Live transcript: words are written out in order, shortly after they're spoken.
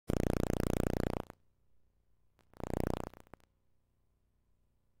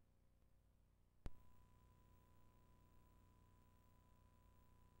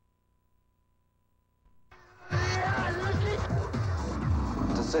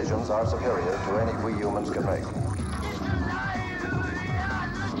decisions are superior to any we humans can make.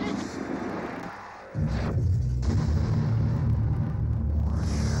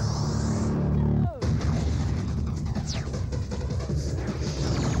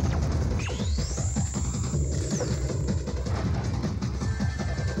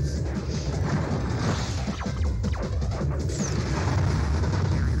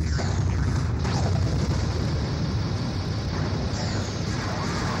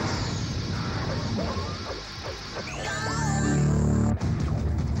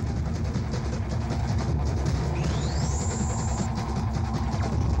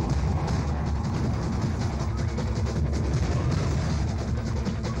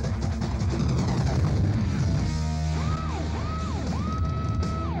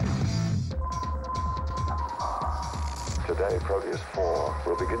 Today, Proteus 4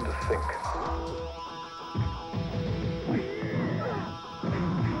 will begin to think.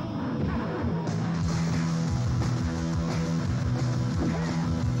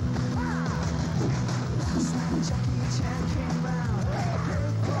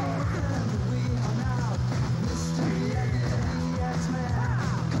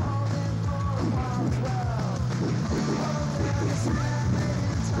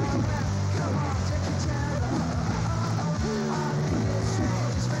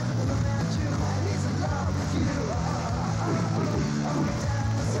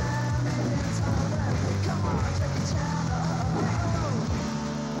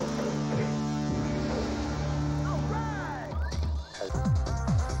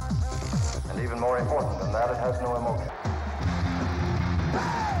 More important than that, it has no emotion.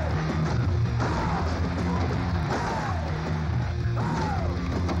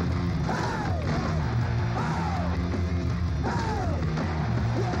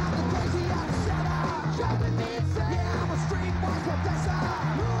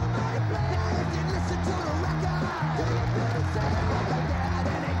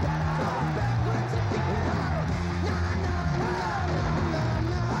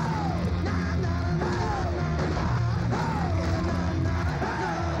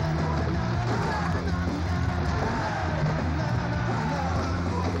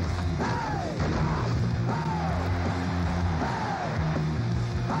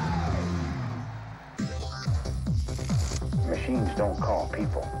 Machines don't call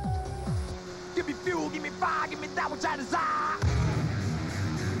people. Give me fuel, give me fire, give me that which I desire.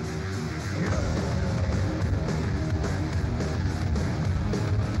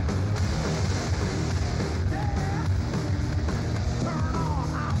 Turn on,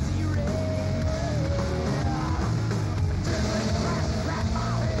 I see red. Crack my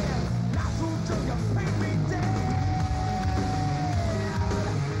head, not too drunk, you paint me dead.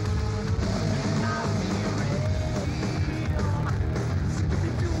 I see red. Give me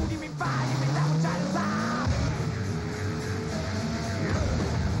fuel, give me fire, give me that which I desire.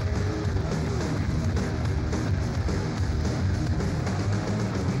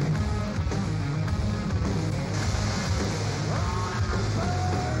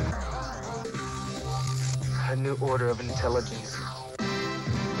 A new order of intelligence.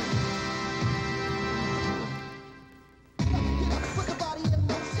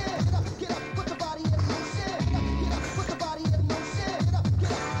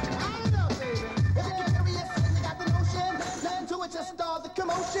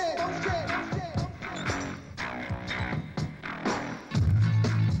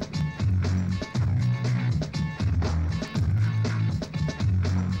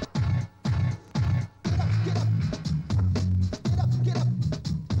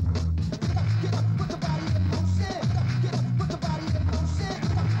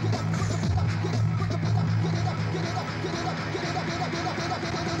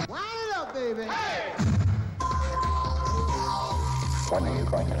 When are you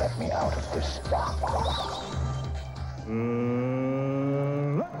going to let me out of this spot?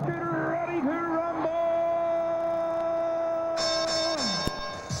 Let's get ready to rumble!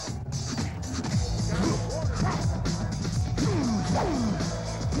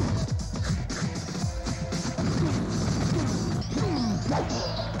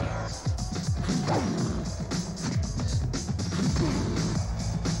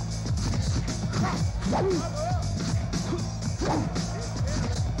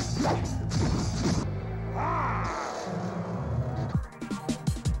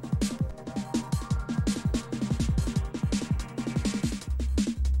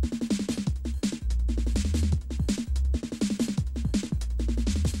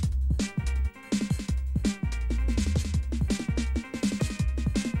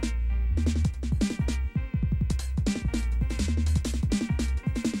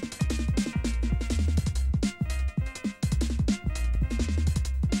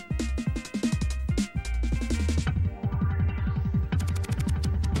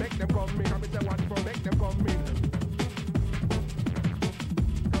 them from me.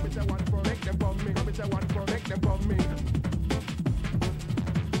 Which I want for make them from me. Which I want for make them from me.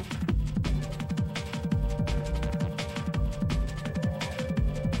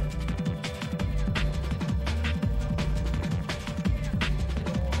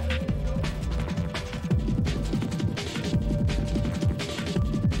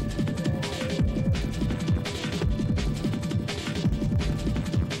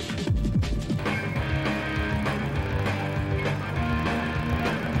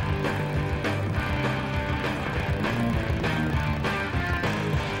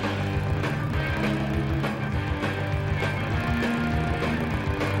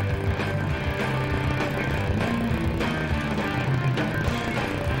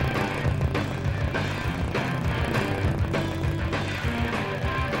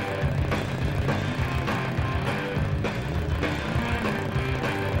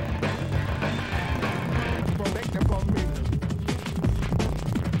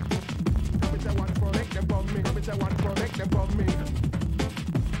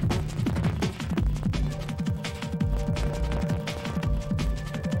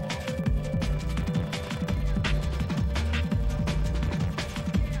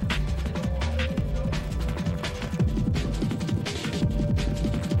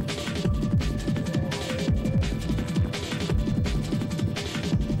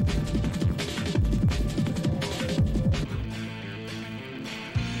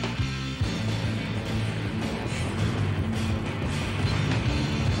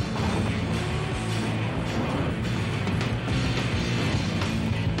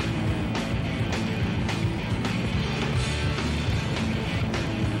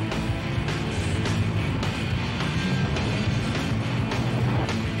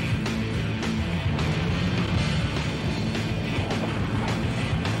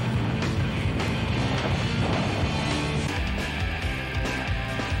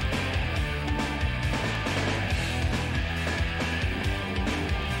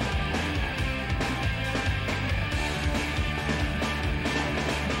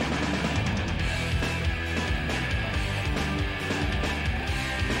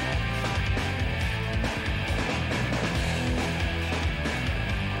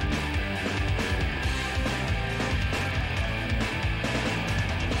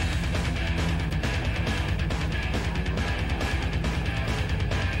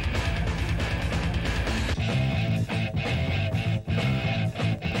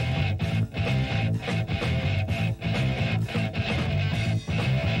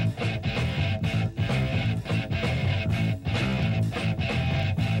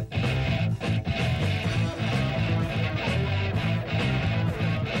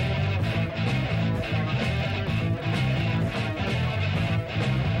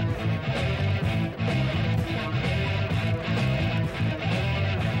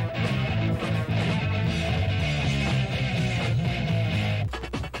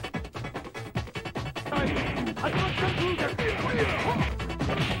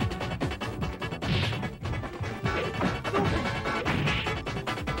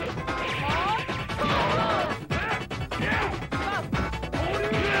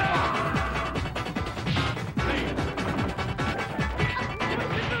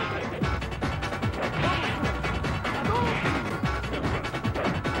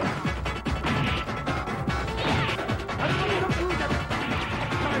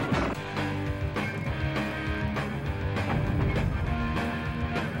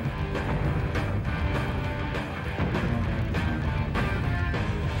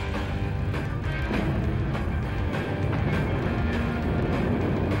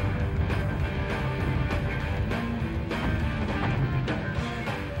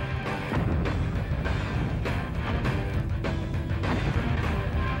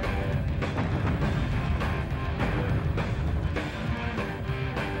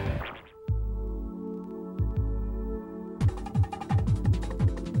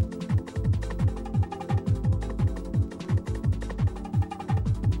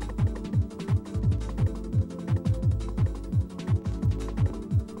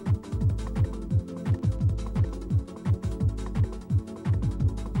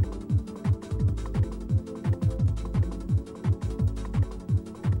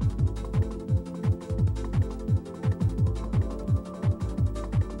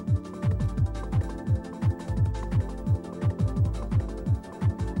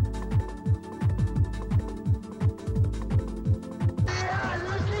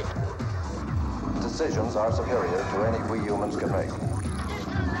 Decisions are superior to any we humans can make.